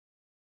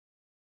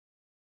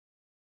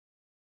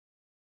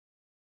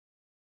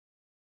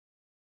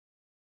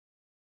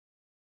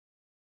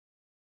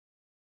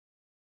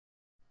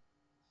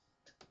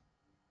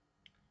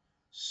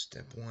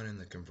Step 1 in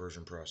the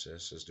conversion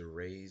process is to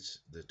raise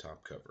the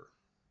top cover.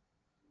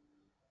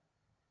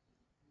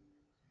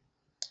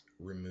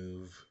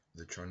 Remove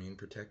the trunnion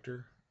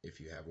protector if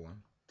you have one.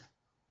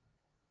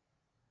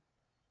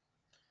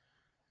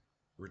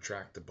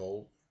 Retract the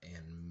bolt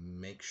and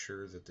make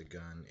sure that the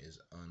gun is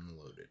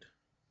unloaded.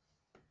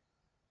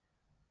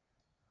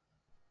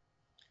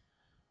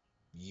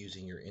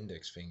 Using your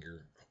index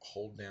finger,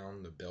 hold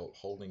down the belt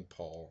holding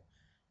pawl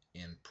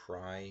and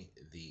pry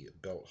the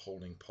belt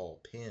holding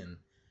pawl pin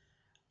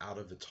out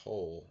of its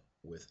hole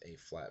with a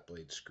flat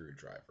blade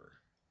screwdriver.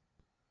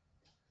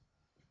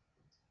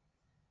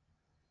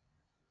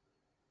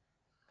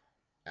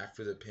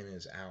 After the pin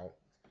is out,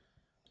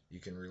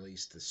 you can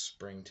release the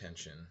spring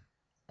tension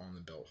on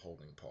the belt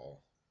holding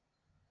pawl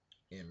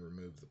and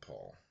remove the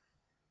pawl.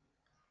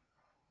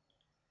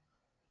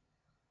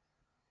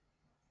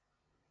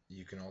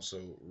 You can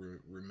also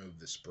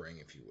remove the spring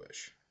if you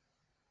wish.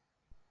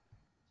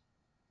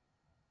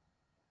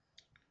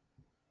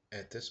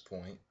 At this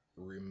point,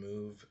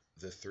 remove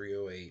the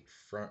 308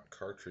 front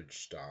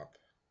cartridge stop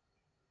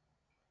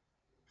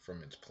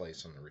from its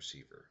place on the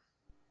receiver.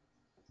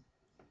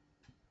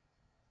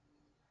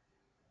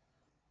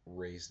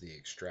 Raise the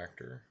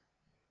extractor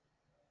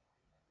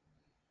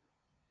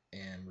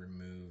and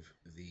remove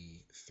the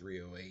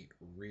 308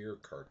 rear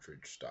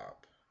cartridge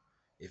stop.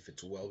 If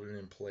it's welded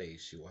in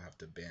place, you will have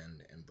to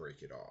bend and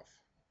break it off.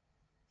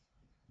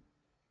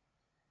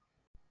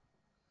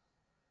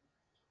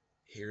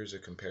 Here's a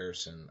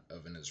comparison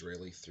of an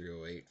Israeli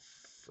 308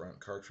 front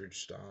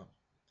cartridge stop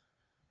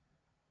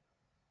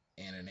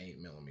and an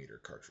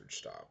 8mm cartridge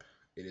stop.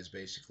 It is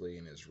basically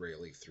an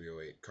Israeli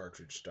 308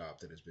 cartridge stop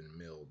that has been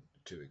milled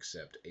to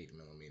accept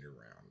 8mm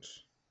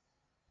rounds.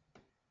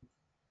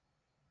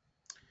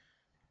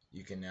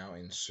 You can now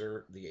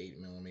insert the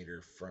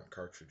 8mm front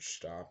cartridge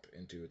stop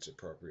into its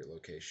appropriate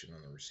location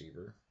on the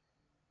receiver.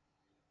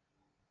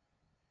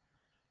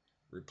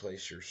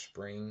 Replace your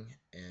spring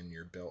and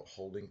your belt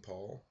holding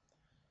pawl.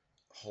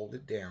 Hold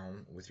it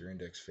down with your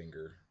index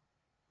finger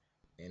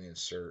and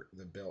insert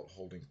the belt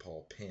holding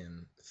pawl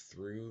pin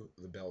through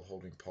the belt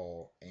holding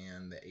pawl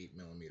and the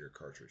 8mm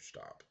cartridge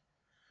stop.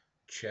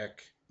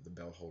 Check the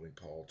belt holding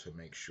pawl to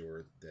make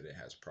sure that it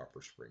has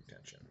proper spring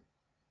tension.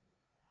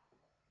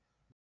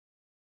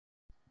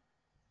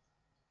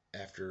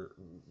 After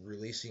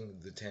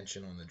releasing the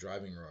tension on the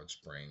driving rod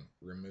spring,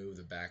 remove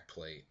the back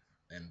plate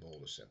and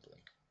bolt assembly.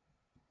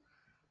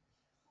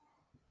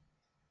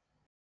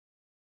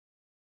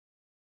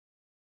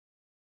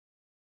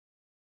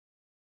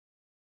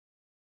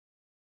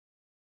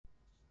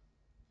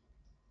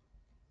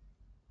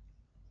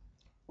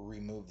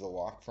 Remove the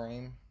lock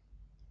frame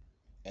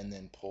and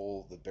then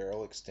pull the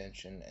barrel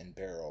extension and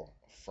barrel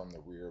from the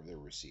rear of the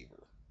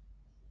receiver.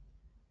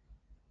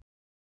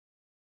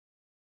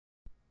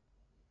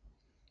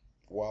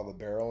 While the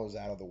barrel is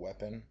out of the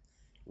weapon,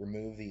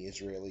 remove the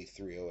Israeli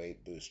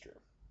 308 booster.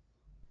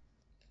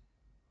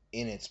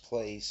 In its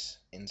place,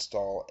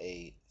 install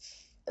a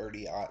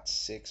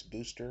 30-06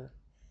 booster.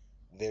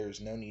 There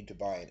is no need to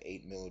buy an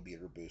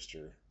 8mm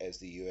booster, as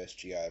the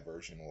USGI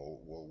version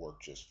will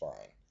work just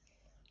fine.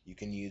 You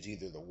can use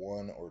either the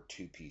 1 or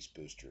 2-piece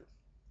booster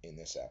in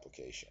this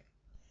application.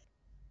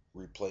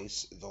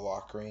 Replace the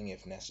lock ring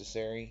if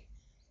necessary,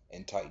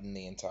 and tighten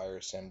the entire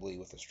assembly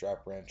with a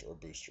strap wrench or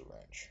booster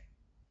wrench.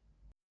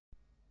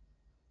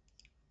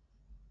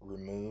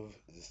 Remove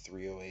the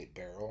 308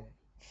 barrel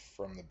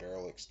from the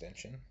barrel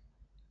extension.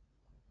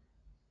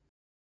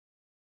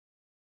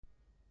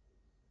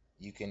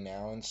 You can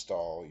now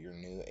install your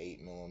new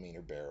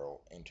 8mm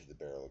barrel into the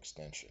barrel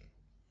extension.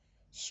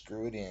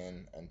 Screw it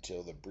in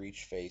until the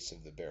breech face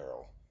of the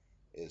barrel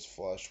is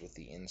flush with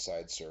the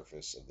inside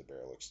surface of the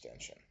barrel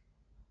extension.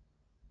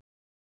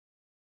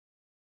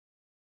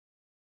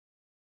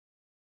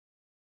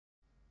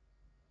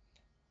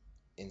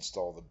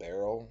 Install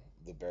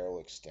the barrel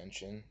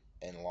extension,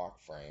 and lock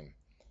frame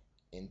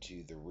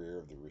into the rear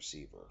of the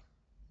receiver.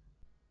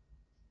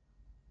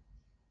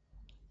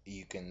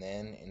 You can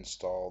then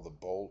install the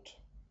bolt,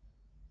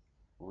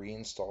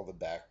 reinstall the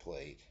back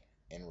plate,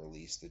 and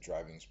release the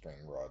driving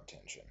spring rod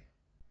tension.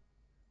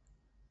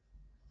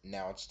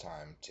 Now it's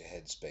time to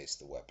headspace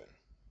the weapon.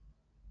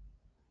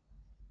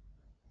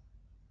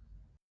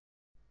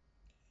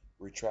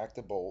 Retract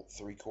the bolt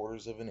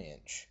 3/4 of an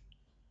inch,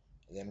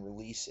 then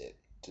release it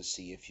to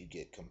see if you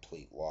get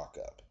complete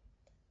lockup.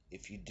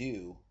 If you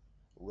do,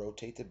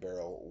 rotate the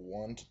barrel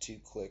 1 to 2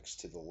 clicks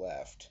to the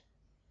left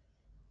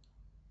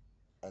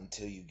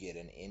until you get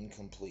an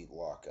incomplete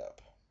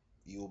lockup.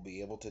 You will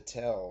be able to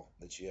tell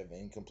that you have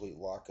incomplete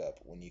lockup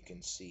when you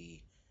can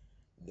see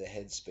the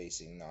head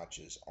spacing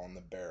notches on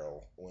the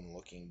barrel when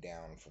looking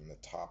down from the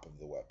top of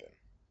the weapon.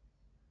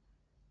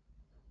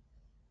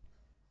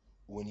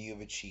 When you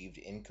have achieved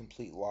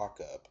incomplete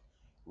lockup,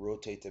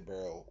 rotate the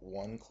barrel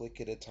 1 click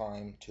at a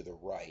time to the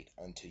right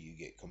until you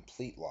get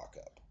complete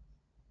lockup.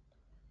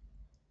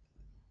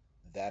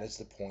 That is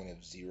the point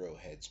of 0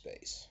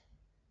 headspace.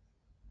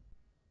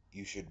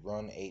 You should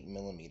run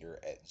 8mm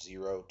at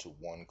 0 to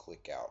 1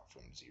 click out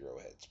from 0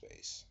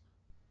 headspace.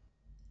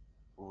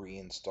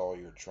 Reinstall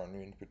your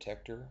trunnion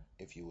protector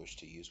if you wish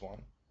to use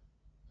one.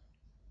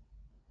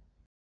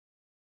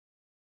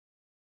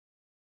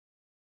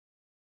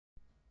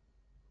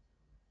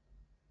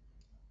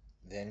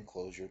 Then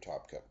close your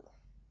top cover.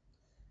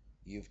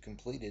 You've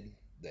completed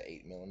the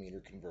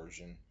 8mm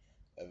conversion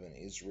of an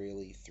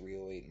Israeli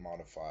 308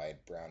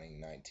 modified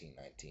Browning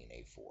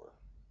 1919A4.